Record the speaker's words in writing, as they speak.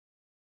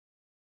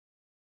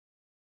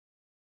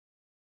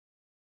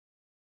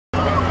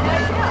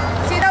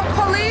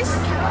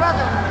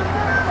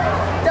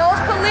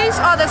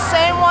are the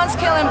same ones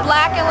killing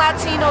Black and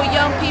Latino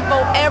young people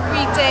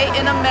every day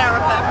in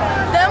America.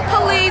 Them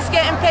police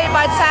getting paid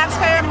by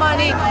taxpayer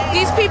money.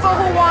 These people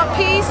who want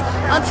peace,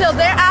 until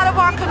they're out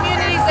of our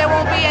communities, there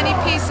won't be any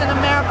peace in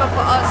America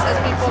for us as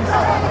people of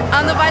color.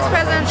 I'm the vice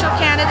presidential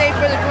candidate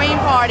for the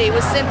Green Party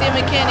with Cynthia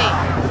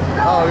McKinney.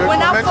 Oh, we're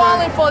not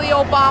falling for the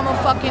Obama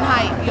fucking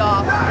hype,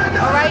 y'all.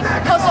 Alright?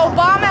 Because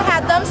Obama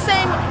had them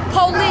same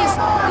police.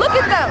 Look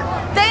at them.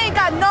 They ain't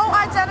got no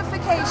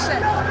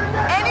identification.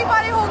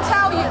 Anybody who'll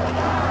tell you,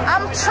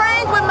 I'm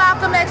trained with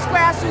Malcolm X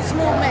grassroots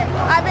movement.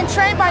 I've been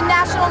trained by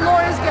National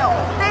Lawyers Guild.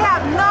 They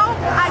have no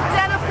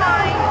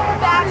identifying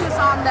badges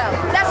on them.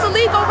 That's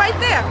illegal right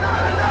there.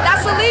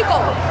 That's illegal.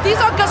 These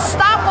are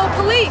Gestapo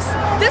police.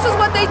 This is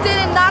what they did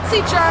in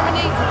Nazi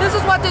Germany. This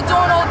is what they're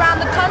doing all around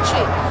the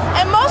country.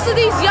 And most of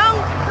these young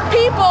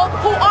people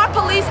who are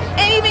police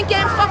ain't even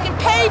getting fucking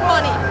paid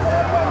money.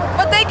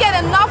 But they get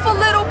enough a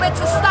little bit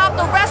to stop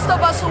the rest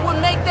of us who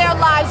would make their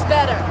lives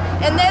better.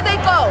 And there they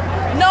go.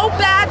 No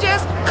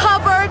badges,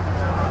 covered.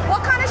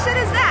 What kind of shit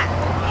is that?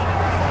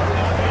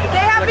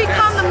 They have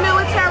become the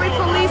military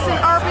police in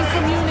urban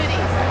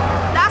communities.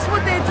 That's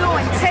what they're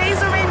doing.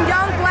 Tasering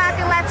young Black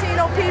and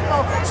Latino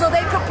people so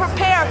they could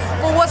prepare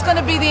for what's going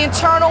to be the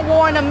internal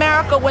war in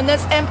America when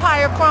this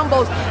empire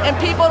crumbles and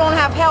people don't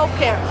have health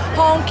care,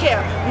 home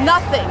care,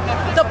 nothing.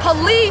 The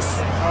police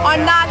are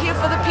not here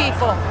for the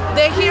people.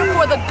 They're here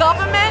for the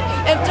government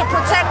and to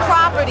protect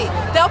property.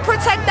 They'll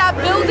protect that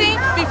building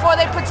before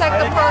they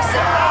protect the person.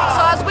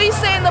 So as we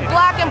say in the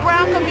Black and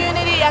brown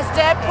community, as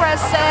Dead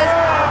Press says,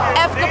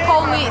 F the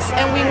police,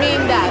 and we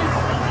mean that.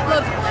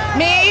 Look,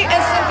 me and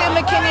Cynthia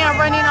McKinney are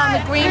running on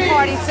the Green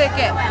Party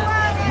ticket.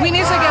 We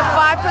need to get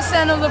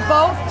 5% of the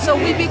vote so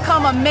we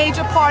become a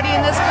major party in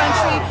this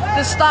country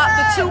to stop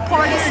the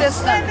two-party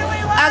system.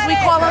 As we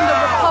call them, the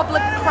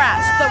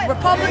Republicrats, the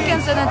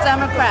Republicans and the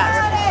Democrats.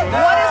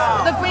 What is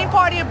the Green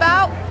Party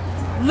about?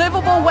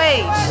 Livable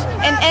wage,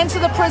 an end to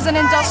the prison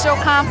industrial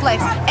complex,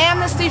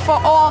 amnesty for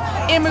all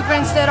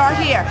immigrants that are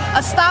here,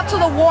 a stop to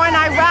the war in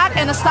Iraq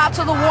and a stop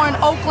to the war in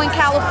Oakland,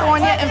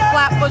 California and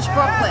Flatbush,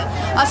 Brooklyn,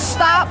 a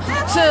stop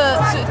to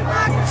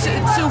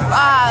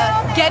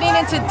getting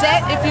into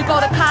debt. If you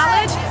go to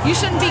college, you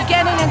shouldn't be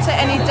getting into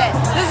any debt.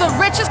 This is the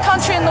richest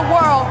country in the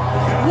world.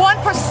 1%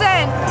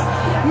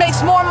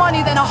 makes more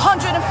money than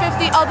 150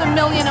 other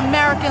million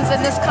Americans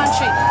in this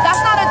country.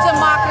 That's not a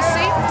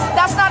democracy.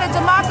 That's not a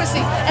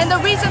democracy. And the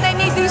reason they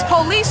need these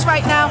police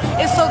right now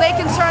is so they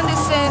can turn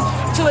this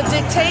into a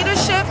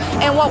dictatorship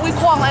and what we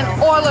call an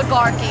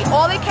oligarchy.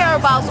 All they care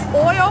about is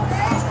oil,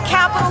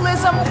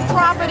 capitalism,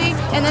 property,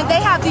 and then they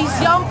have these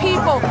young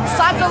people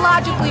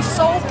psychologically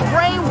so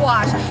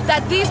brainwashed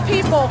that these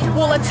people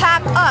will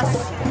attack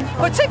us,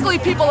 particularly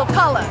people of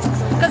color.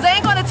 Because they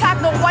ain't going to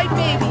attack no white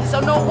babies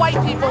or no white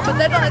people, but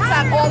they're going to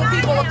attack all the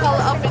people of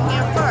color up in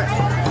here first.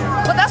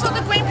 But that's what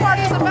the Green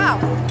Party is about.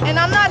 And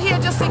I'm not here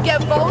just to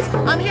get votes.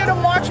 I'm here to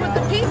march with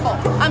the people.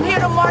 I'm here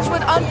to march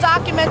with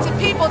undocumented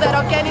people that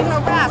are getting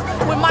harassed,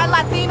 with my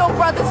Latino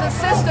brothers and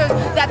sisters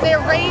that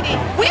they're raiding.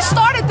 We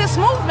started this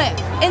movement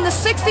in the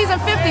 60s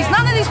and 50s.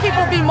 None of these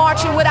people would be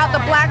marching without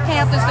the Black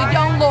Panthers, the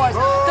Young Lords,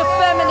 the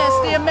feminists,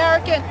 the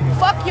American.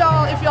 Fuck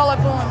y'all if y'all are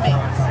booing me.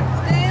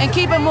 And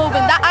keep it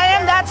moving. I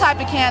am that type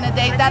of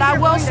candidate, that I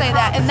will say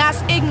that, and that's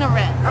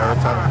ignorant. I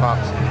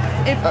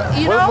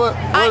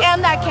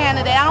am that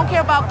candidate. I don't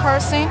care about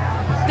cursing.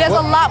 There's a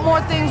lot more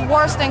things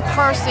worse than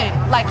cursing,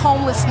 like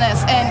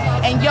homelessness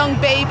and young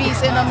babies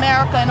in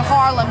America and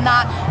Harlem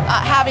not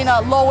having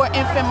a lower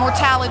infant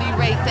mortality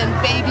rate than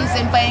babies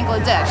in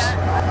Bangladesh.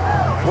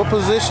 What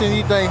position do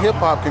you think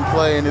hip-hop can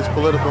play in this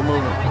political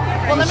movement?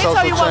 Well, let me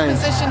tell you what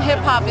position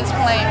hip-hop is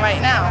playing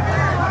right now.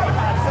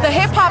 The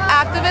hip-hop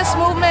activist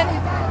movement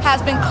has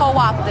been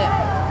co-opted.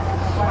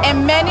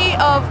 And many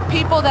of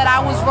people that I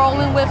was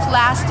rolling with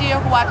last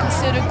year, who I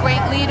consider great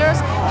leaders,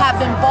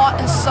 have been bought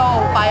and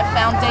sold by a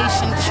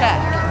foundation check.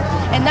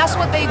 And that's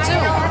what they do,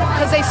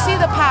 because they see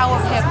the power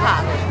of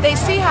hip-hop. They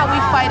see how we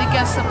fight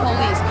against the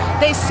police.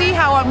 They see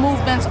how our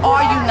movements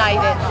are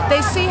united.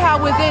 They see how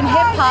within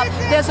hip-hop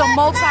there's a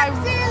more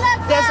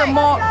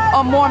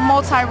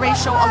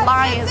multiracial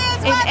alliance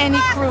in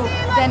any crew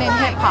than in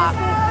hip-hop.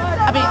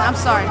 I mean, I'm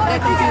sorry, they're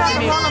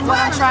confusing me.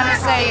 What I'm trying to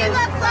say is,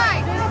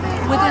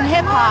 within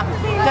hip-hop,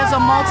 there's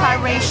a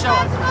multiracial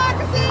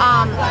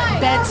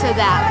bed to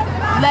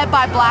that, led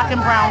by Black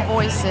and brown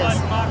voices.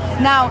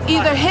 Now,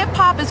 either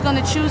hip-hop is going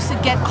to choose to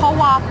get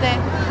co-opted,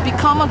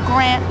 become a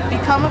grant,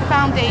 become a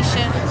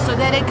foundation, so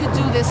that it could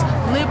do this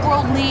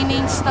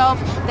liberal-leaning stuff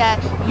that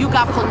you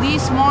got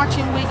police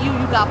marching with you,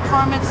 you got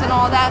permits and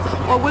all that,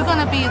 or we're going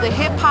to be the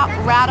hip-hop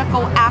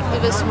radical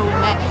activist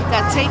movement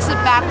that takes it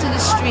back to the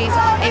streets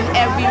in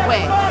every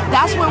way.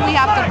 That's where we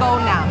have to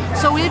go now.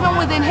 So even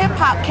within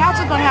hip-hop,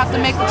 cats are going to have to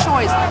make a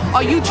choice.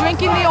 Are you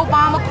drinking the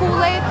Obama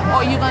Kool-Aid,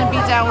 or are you going to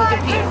be down with the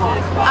people?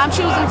 I'm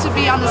choosing to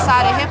be on the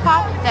side of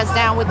hip-hop that's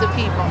down with the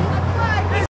people.